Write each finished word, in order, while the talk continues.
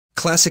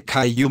Classic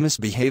Caillou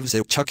misbehaves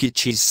at Chuck E.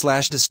 Cheese /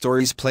 the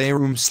stories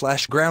playroom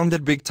 /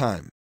 grounded big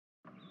time.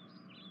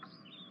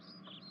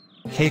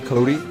 Hey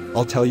Cody,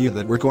 I'll tell you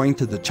that we're going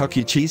to the Chuck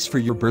E. Cheese for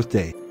your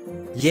birthday.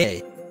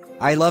 Yay.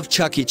 I love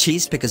Chuck E.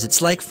 Cheese because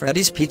it's like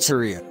Freddy's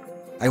Pizzeria.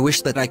 I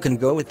wish that I could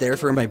go there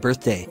for my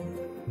birthday.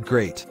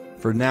 Great.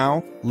 For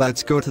now,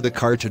 let's go to the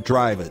car to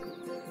drive it.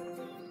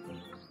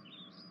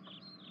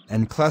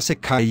 And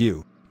Classic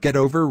Caillou, get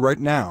over right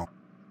now.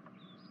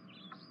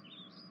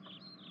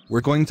 We're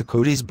going to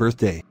Cody's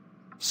birthday.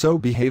 So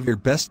behave your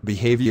best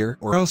behavior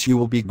or else you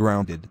will be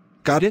grounded.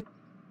 Got it?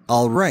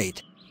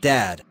 Alright,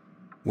 Dad.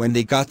 When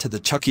they got to the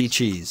Chuck E.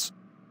 Cheese.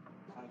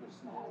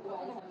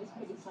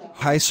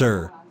 Hi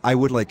sir, I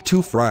would like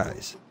 2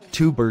 fries,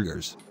 2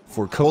 burgers,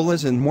 4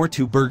 colas and more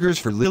 2 burgers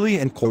for Lily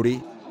and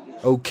Cody.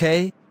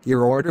 Okay,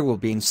 your order will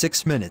be in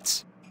 6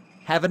 minutes.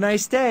 Have a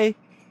nice day.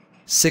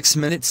 6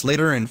 minutes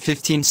later and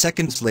 15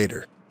 seconds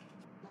later.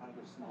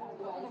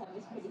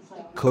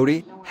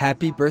 Cody,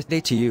 happy birthday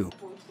to you.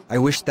 I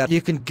wish that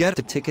you can get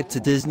a ticket to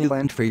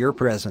Disneyland for your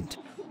present.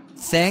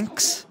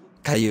 Thanks,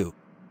 Caillou.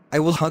 I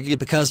will hug you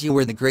because you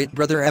were the great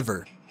brother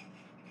ever.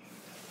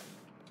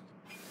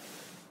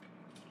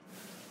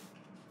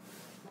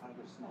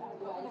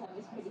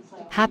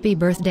 Happy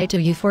birthday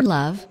to you for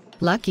love,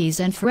 luckies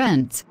and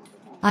friends.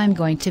 I'm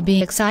going to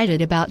be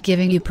excited about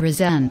giving you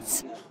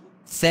presents.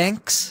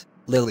 Thanks,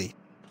 Lily.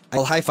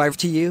 I'll high five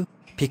to you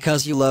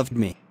because you loved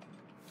me.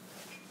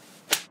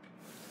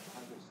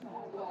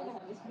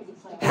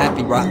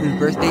 Happy rotten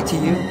birthday to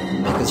you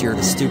because you're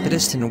the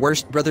stupidest and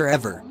worst brother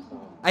ever.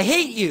 I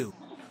hate you!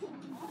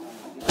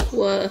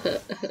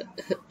 What?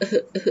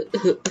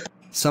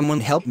 Someone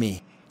help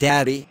me,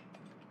 Daddy.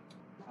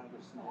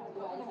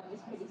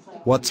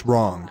 What's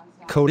wrong,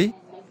 Cody?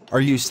 Are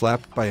you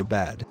slapped by a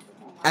bad?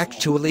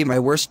 Actually, my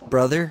worst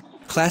brother,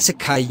 Classic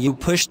Caillou,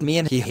 pushed me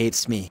and he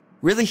hates me.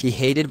 Really, he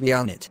hated me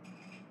on it.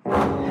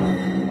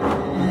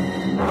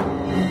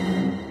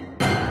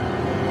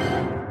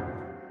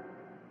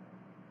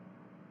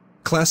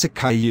 Classic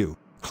Caillou.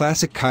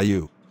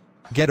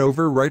 Get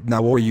over right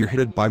now or you're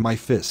hit by my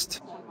fist.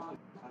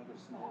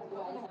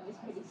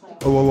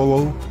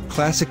 Oh,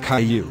 Classic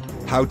Caillou,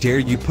 how dare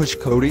you push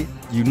Cody?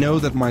 You know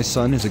that my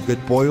son is a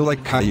good boy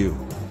like Caillou.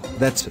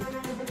 That's it.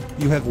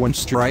 You have 1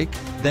 strike,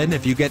 then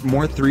if you get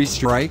more 3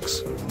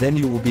 strikes, then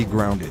you will be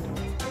grounded.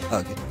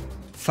 Ugh.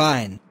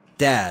 Fine,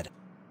 Dad.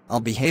 I'll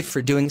behave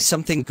for doing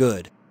something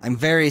good. I'm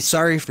very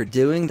sorry for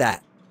doing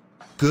that.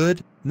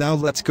 Good, now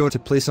let's go to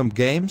play some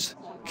games,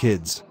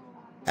 kids.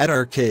 At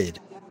arcade.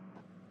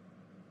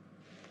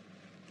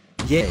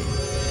 Yay.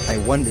 I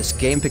won this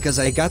game because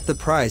I got the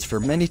prize for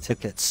many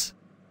tickets.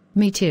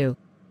 Me too.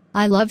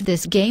 I love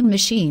this game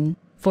machine,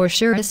 for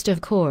surest of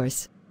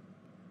course.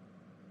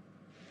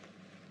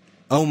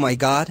 Oh my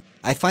god,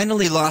 I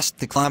finally lost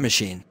the claw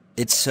machine.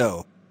 It's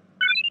so...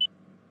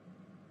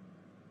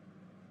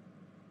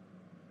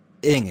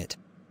 Ing it.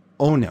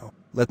 Oh no,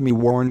 let me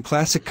warn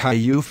Classic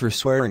Caillou for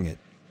swearing it.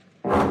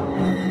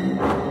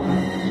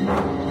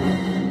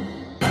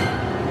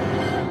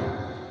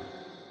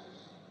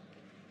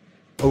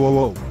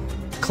 Oh,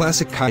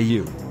 Classic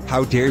Caillou,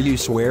 how dare you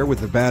swear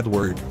with a bad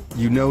word?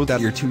 You know that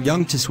you're too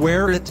young to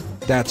swear it,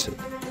 that's it.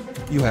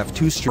 You have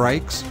 2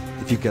 strikes,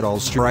 if you get all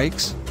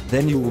strikes,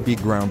 then you will be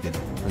grounded,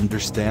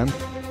 understand?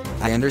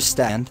 I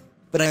understand,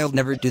 but I'll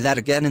never do that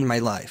again in my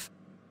life.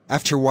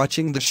 After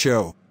watching the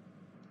show.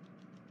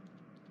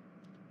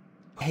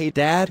 Hey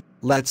Dad,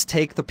 let's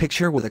take the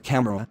picture with a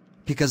camera,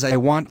 because I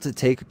want to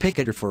take a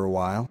picture for a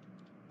while.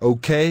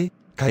 Okay,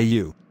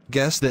 Caillou,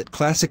 guess that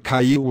Classic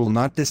Caillou will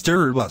not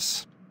disturb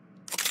us.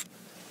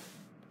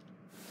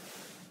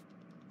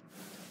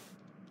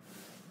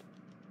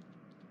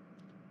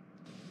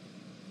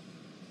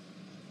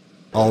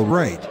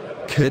 Alright,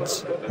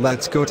 kids,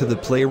 let's go to the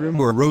playroom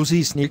where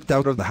Rosie sneaked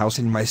out of the house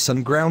and my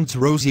son grounds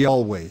Rosie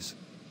always.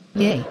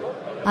 Yay.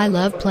 I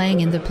love playing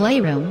in the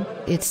playroom,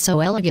 it's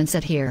so elegant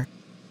at here.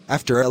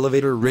 After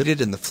elevator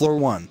rated in the floor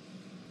 1.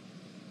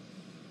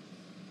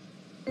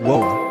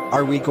 Whoa,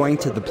 are we going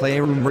to the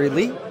playroom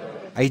really?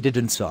 I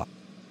didn't saw.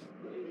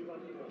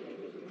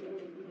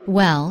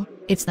 Well,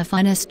 it's the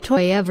finest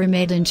toy ever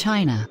made in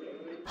China.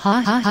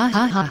 Ha ha ha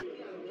ha ha.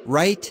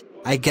 Right,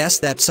 I guess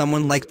that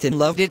someone liked and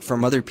loved it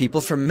from other people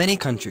from many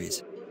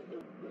countries.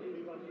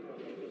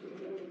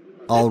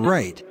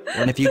 Alright,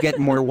 and if you get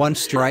more 1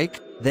 strike,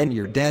 then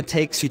your dad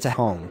takes you to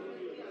home.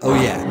 Oh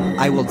yeah,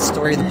 I will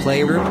destroy the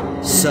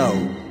playroom, so...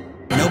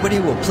 nobody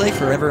will play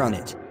forever on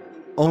it.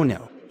 Oh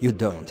no, you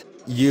don't.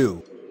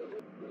 You.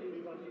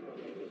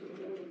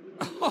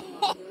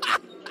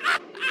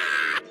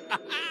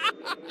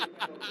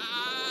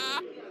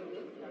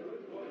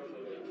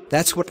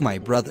 That's what my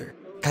brother,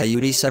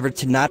 Caillou, decided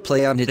to not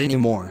play on it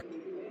anymore.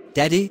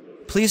 Daddy,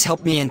 please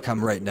help me and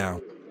come right now.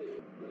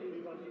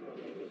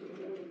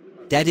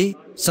 Daddy,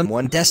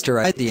 someone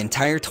destroyed the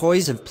entire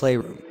toys of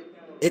Playroom.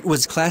 It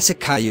was Classic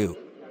Caillou.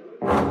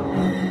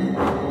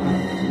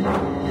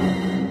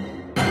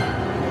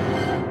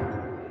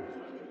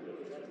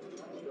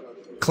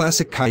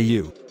 Classic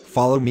Caillou,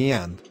 follow me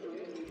and...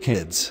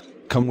 Kids,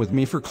 Come with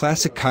me for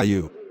classic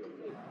Caillou.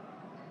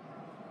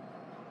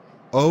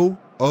 Oh.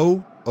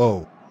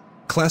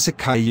 Classic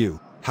Caillou,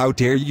 how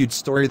dare you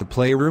story the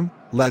playroom?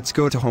 Let's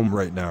go to home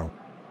right now.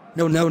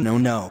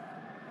 No.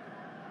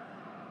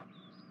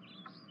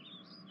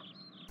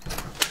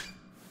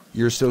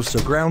 You're so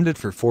grounded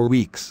for 4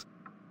 weeks.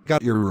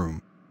 Got your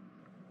room.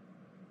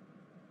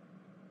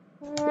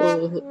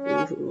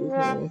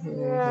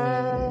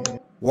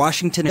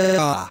 Washington,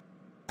 I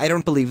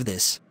don't believe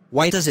this.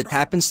 Why does it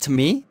happens to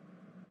me?